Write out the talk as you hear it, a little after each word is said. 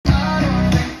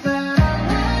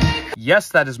Yes,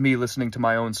 that is me listening to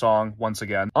my own song once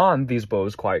again on these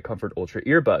BOSE Quiet Comfort Ultra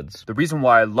earbuds. The reason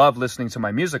why I love listening to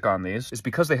my music on these is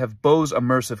because they have BOSE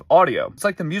immersive audio. It's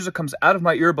like the music comes out of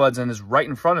my earbuds and is right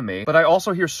in front of me, but I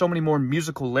also hear so many more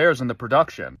musical layers in the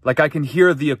production. Like I can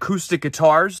hear the acoustic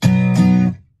guitars.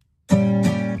 I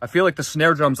feel like the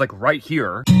snare drum's like right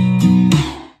here.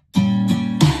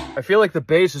 I feel like the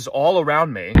bass is all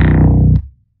around me.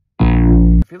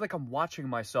 I feel like I'm watching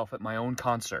myself at my own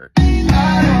concert.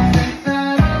 I don't think